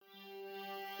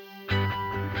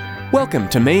Welcome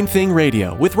to Main Thing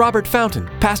Radio with Robert Fountain,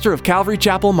 pastor of Calvary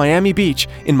Chapel, Miami Beach,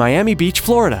 in Miami Beach,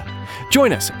 Florida.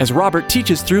 Join us as Robert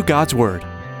teaches through God's Word.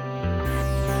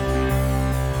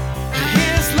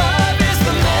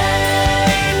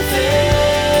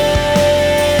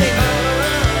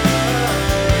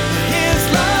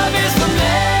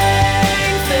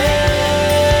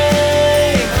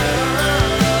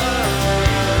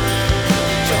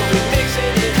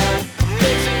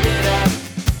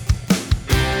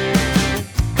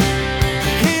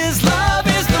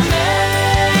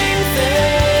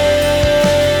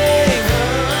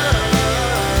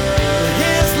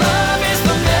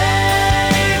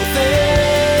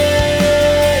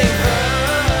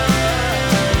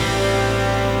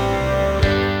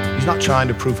 Trying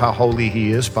to prove how holy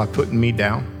he is by putting me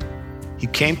down. He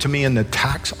came to me in the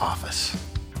tax office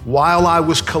while I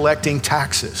was collecting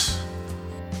taxes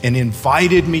and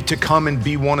invited me to come and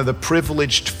be one of the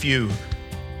privileged few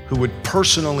who would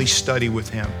personally study with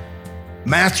him.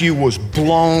 Matthew was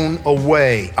blown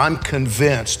away. I'm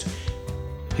convinced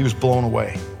he was blown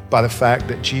away by the fact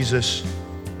that Jesus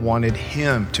wanted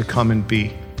him to come and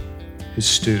be his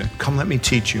student. Come, let me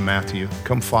teach you, Matthew.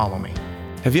 Come follow me.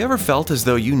 Have you ever felt as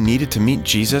though you needed to meet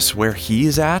Jesus where he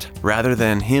is at, rather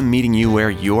than him meeting you where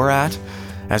you're at?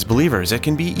 As believers, it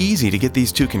can be easy to get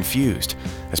these two confused.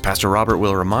 As Pastor Robert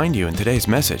will remind you in today's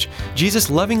message,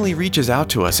 Jesus lovingly reaches out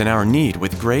to us in our need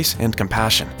with grace and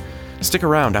compassion. Stick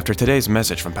around after today's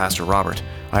message from Pastor Robert.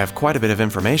 I have quite a bit of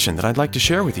information that I'd like to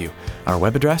share with you: our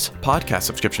web address, podcast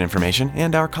subscription information,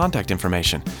 and our contact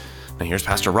information. Now here's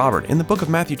Pastor Robert in the book of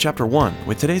Matthew chapter 1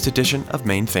 with today's edition of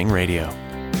Main Thing Radio.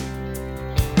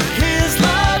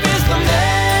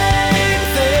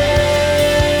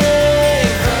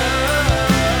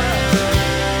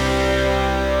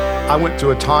 I went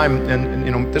through a time,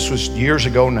 and this was years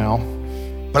ago now,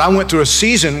 but I went through a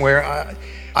season where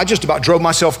I just about drove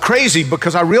myself crazy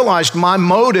because I realized my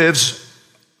motives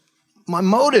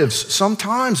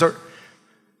sometimes are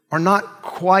not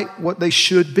quite what they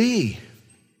should be.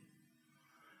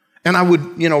 And I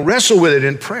would, wrestle with it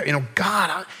in prayer.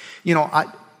 God,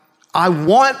 I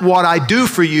want what I do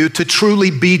for you to truly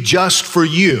be just for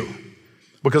you,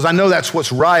 because I know that's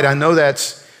what's right. I know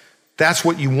that's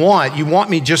what you want. You want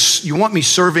me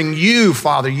serving you,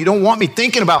 Father. You don't want me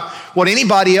thinking about what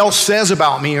anybody else says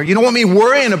about me, or you don't want me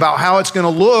worrying about how it's going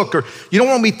to look, or you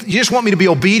just want me to be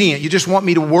obedient. You just want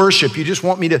me to worship. You just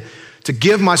want me to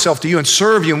give myself to you and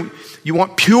serve you. You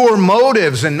want pure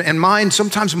motives, and mine,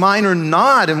 sometimes mine are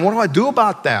not. And what do I do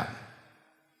about that?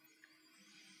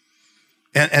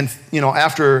 And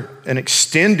after an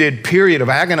extended period of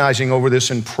agonizing over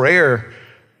this in prayer,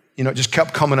 it just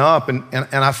kept coming up, and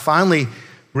I finally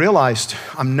realized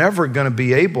I'm never going to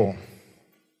be able,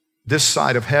 this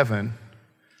side of heaven,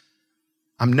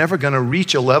 I'm never going to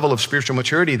reach a level of spiritual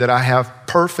maturity that I have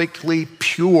perfectly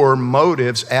pure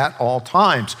motives at all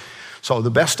times. So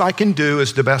the best I can do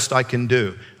is the best I can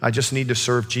do. I just need to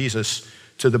serve Jesus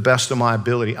to the best of my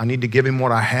ability. I need to give him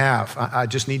what I have. I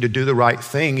just need to do the right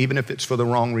thing, even if it's for the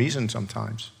wrong reason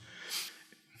sometimes.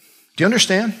 Do you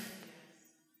understand?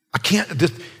 I can't,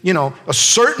 a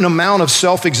certain amount of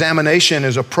self-examination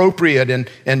is appropriate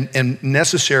and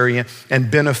necessary and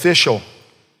beneficial.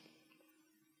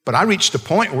 But I reached a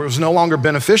point where it was no longer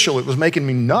beneficial. It was making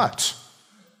me nuts.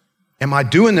 Am I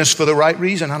doing this for the right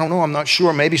reason? I don't know. I'm not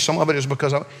sure. Maybe some of it is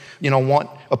because I, want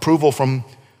approval from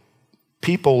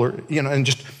people, or, and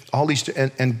just all these,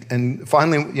 and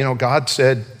finally, God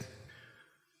said,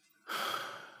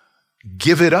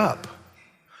 give it up.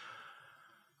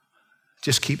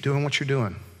 Just keep doing what you're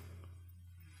doing.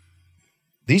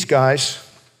 These guys,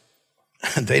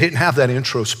 they didn't have that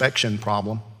introspection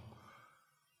problem.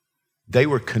 They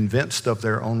were convinced of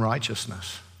their own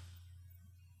righteousness.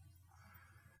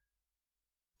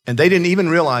 And they didn't even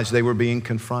realize they were being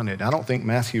confronted. I don't think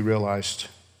Matthew realized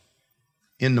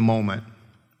in the moment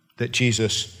that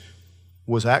Jesus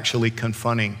was actually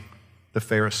confronting the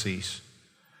Pharisees.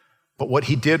 But what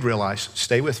he did realize,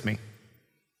 stay with me.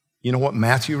 You know what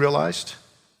Matthew realized?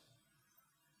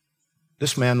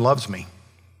 This man loves me.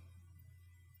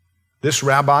 This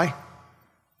rabbi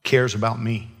cares about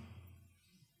me.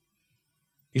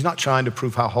 He's not trying to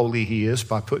prove how holy he is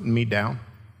by putting me down.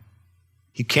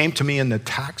 He came to me in the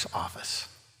tax office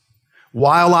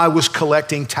while I was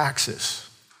collecting taxes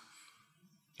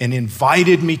and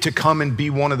invited me to come and be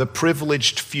one of the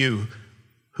privileged few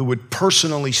who would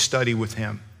personally study with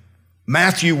him.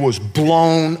 Matthew was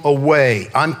blown away.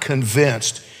 I'm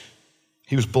convinced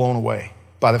he was blown away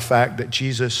by the fact that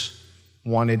Jesus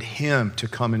wanted him to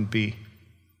come and be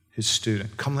his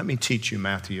student. Come, let me teach you,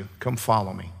 Matthew. Come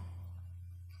follow me.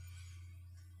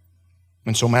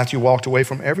 And so Matthew walked away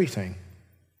from everything.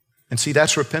 And see,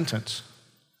 that's repentance.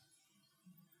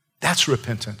 That's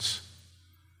repentance.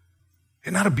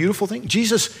 Isn't that a beautiful thing?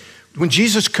 When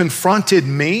Jesus confronted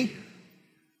me,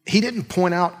 he didn't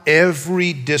point out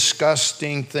every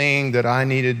disgusting thing that I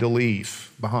needed to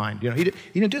leave behind. He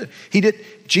didn't do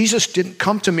that. Jesus didn't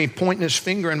come to me pointing his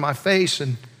finger in my face,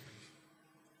 and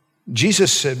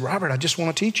Jesus said, Robert, I just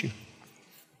want to teach you.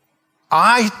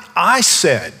 I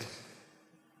said,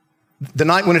 the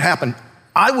night when it happened,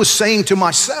 I was saying to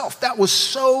myself, that was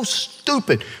so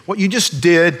stupid. What you just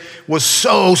did was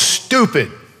so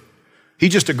stupid. He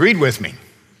just agreed with me.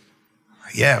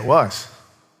 Yeah, it was.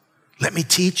 Let me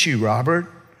teach you, Robert.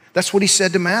 That's what he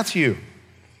said to Matthew.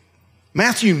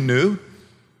 Matthew knew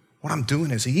what I'm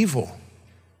doing is evil.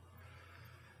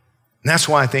 And that's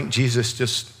why I think Jesus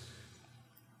just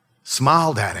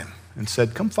smiled at him and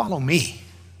said, come follow me.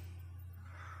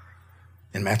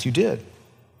 And Matthew did.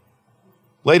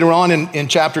 Later on in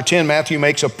chapter 10, Matthew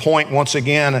makes a point once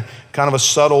again, kind of a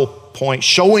subtle point,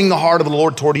 showing the heart of the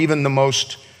Lord toward even the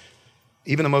most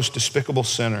despicable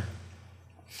sinner.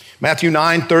 Matthew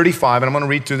 9:35, and I'm going to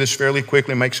read through this fairly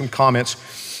quickly and make some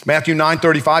comments. Matthew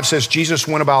 9:35 says, Jesus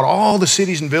went about all the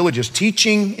cities and villages,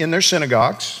 teaching in their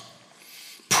synagogues,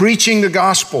 preaching the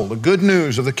gospel, the good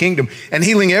news of the kingdom, and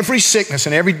healing every sickness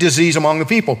and every disease among the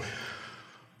people.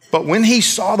 But when he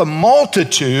saw the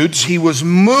multitudes, he was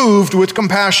moved with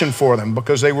compassion for them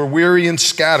because they were weary and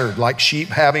scattered like sheep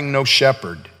having no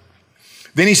shepherd.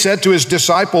 Then he said to his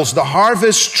disciples, the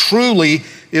harvest truly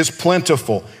is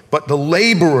plentiful, but the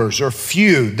laborers are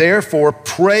few. Therefore,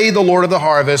 pray the Lord of the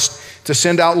harvest to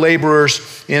send out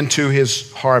laborers into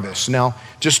his harvest. Now,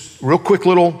 just real quick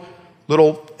little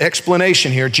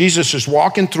explanation here. Jesus is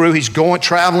walking through, he's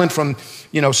traveling from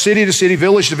city to city,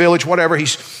 village to village, whatever.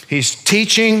 He's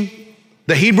teaching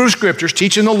the Hebrew scriptures,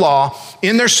 teaching the law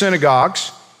in their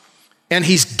synagogues, and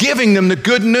he's giving them the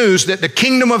good news that the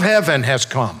kingdom of heaven has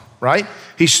come, right?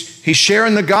 He's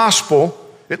sharing the gospel,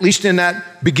 at least in the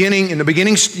beginning,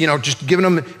 just giving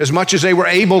them as much as they were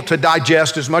able to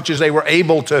digest, as much as they were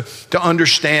able to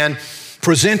understand,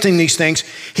 presenting these things.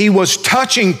 He was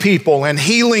touching people and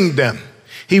healing them.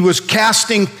 He was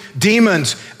casting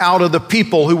demons out of the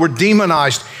people who were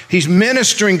demonized. He's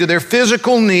ministering to their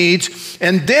physical needs.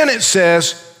 And then it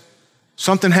says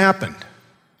something happened.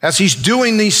 As he's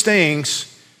doing these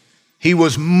things, he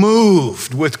was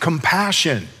moved with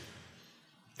compassion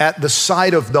at the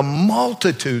sight of the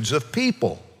multitudes of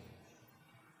people.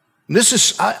 And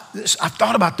I've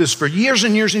thought about this for years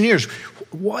and years and years.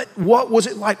 What was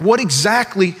it like? What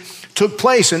exactly took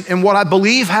place? And what I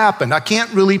believe happened, I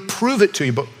can't really prove it to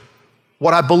you, but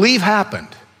what I believe happened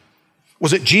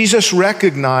was that Jesus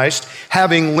recognized,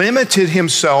 having limited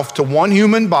himself to one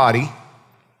human body,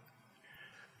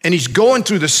 and he's going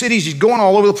through the cities, he's going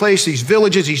all over the place, these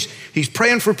villages, he's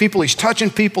praying for people, he's touching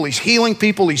people, he's healing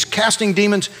people, he's casting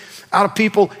demons out of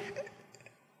people.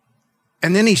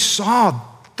 And then he saw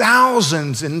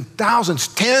thousands and thousands,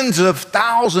 tens of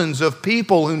thousands of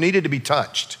people who needed to be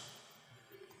touched,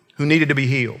 who needed to be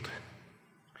healed.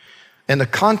 And the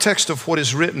context of what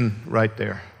is written right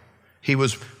there, he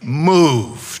was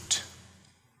moved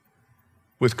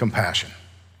with compassion.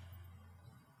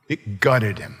 It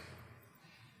gutted him.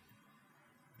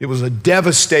 It was a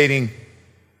devastating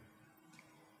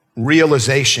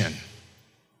realization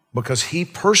because he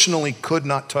personally could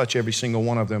not touch every single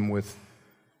one of them with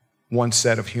one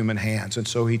set of human hands. And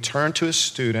so he turned to his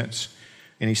students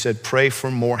and he said, pray for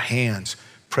more hands,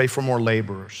 pray for more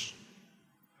laborers.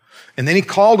 And then he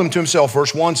called them to himself.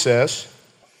 Verse 1 says,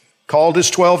 called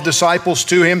his 12 disciples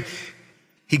to him.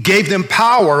 He gave them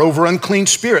power over unclean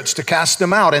spirits to cast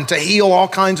them out and to heal all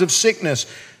kinds of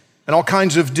sickness and all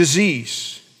kinds of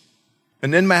disease.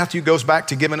 And then Matthew goes back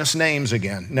to giving us names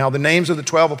again. Now the names of the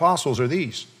 12 apostles are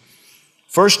these.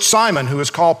 First, Simon, who is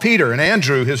called Peter, and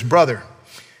Andrew, his brother.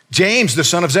 James, the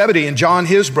son of Zebedee, and John,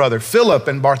 his brother. Philip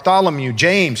and Bartholomew,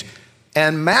 James,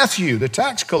 and Matthew, the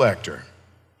tax collector.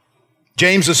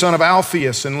 James, the son of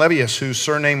Alphaeus, and Lebbaeus, whose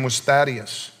surname was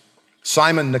Thaddeus.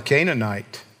 Simon the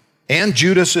Canaanite, and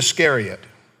Judas Iscariot,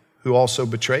 who also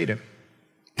betrayed him.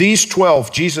 These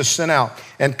 12 Jesus sent out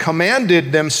and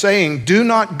commanded them, saying, do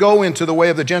not go into the way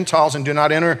of the Gentiles and do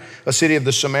not enter a city of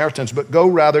the Samaritans, but go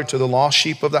rather to the lost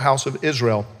sheep of the house of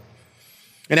Israel.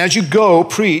 And as you go,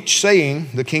 preach, saying,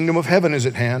 the kingdom of heaven is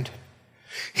at hand.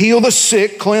 Heal the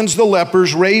sick, cleanse the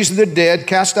lepers, raise the dead,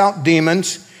 cast out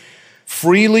demons.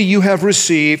 Freely you have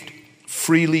received,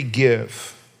 freely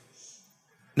give.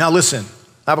 Now listen,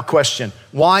 I have a question.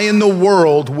 Why in the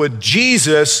world would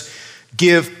Jesus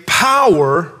give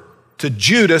power to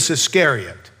Judas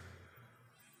Iscariot?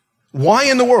 Why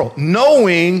in the world?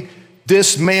 Knowing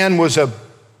this man was a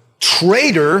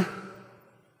traitor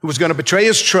who was going to betray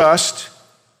his trust,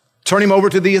 turn him over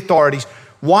to the authorities,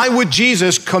 why would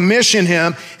Jesus commission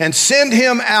him and send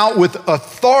him out with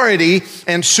authority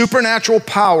and supernatural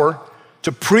power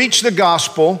to preach the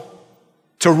gospel,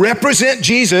 to represent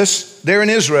Jesus there in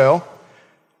Israel,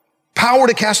 power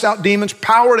to cast out demons,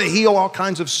 power to heal all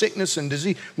kinds of sickness and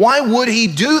disease? Why would he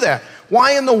do that?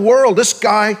 Why in the world? This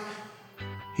guy,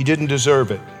 he didn't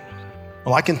deserve it.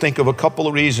 Well, I can think of a couple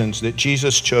of reasons that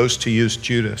Jesus chose to use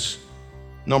Judas.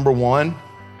 Number one,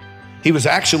 he was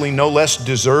actually no less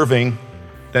deserving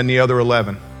than the other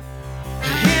 11.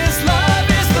 His love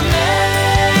is the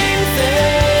main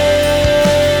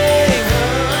thing.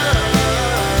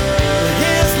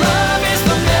 His love is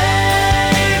the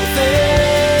main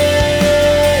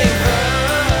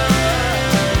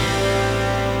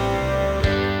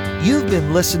thing. You've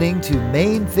been listening to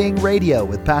Main Thing Radio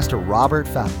with Pastor Robert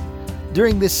Fountain.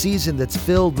 During this season that's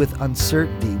filled with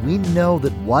uncertainty, we know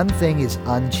that one thing is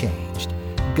unchanged.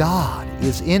 God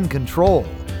is in control.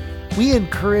 We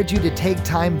encourage you to take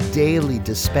time daily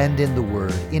to spend in the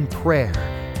Word, in prayer.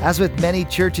 As with many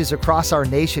churches across our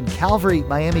nation, Calvary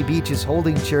Miami Beach is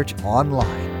holding church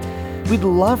online. We'd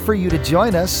love for you to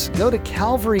join us. Go to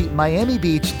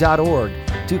calvarymiamibeach.org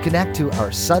to connect to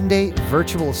our Sunday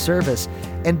virtual service,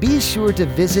 and be sure to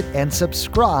visit and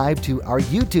subscribe to our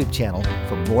YouTube channel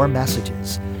for more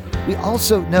messages. We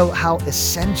also know how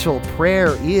essential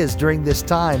prayer is during this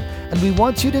time, and we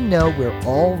want you to know we're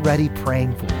already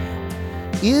praying for you.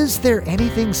 Is there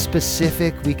anything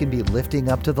specific we can be lifting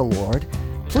up to the Lord?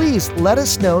 Please let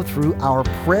us know through our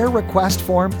prayer request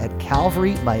form at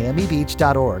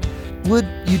calvarymiamibeach.org. Would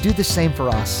you do the same for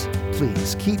us?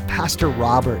 Please keep Pastor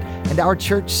Robert and our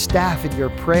church staff in your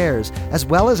prayers, as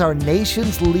well as our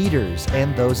nation's leaders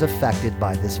and those affected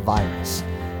by this virus.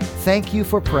 Thank you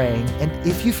for praying, and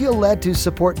if you feel led to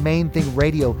support Main Thing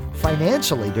Radio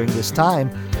financially during this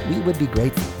time, we would be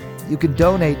grateful. You can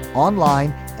donate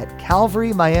online at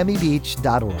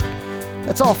calvarymiamibeach.org.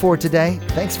 That's all for today.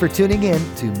 Thanks for tuning in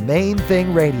to Main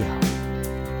Thing Radio.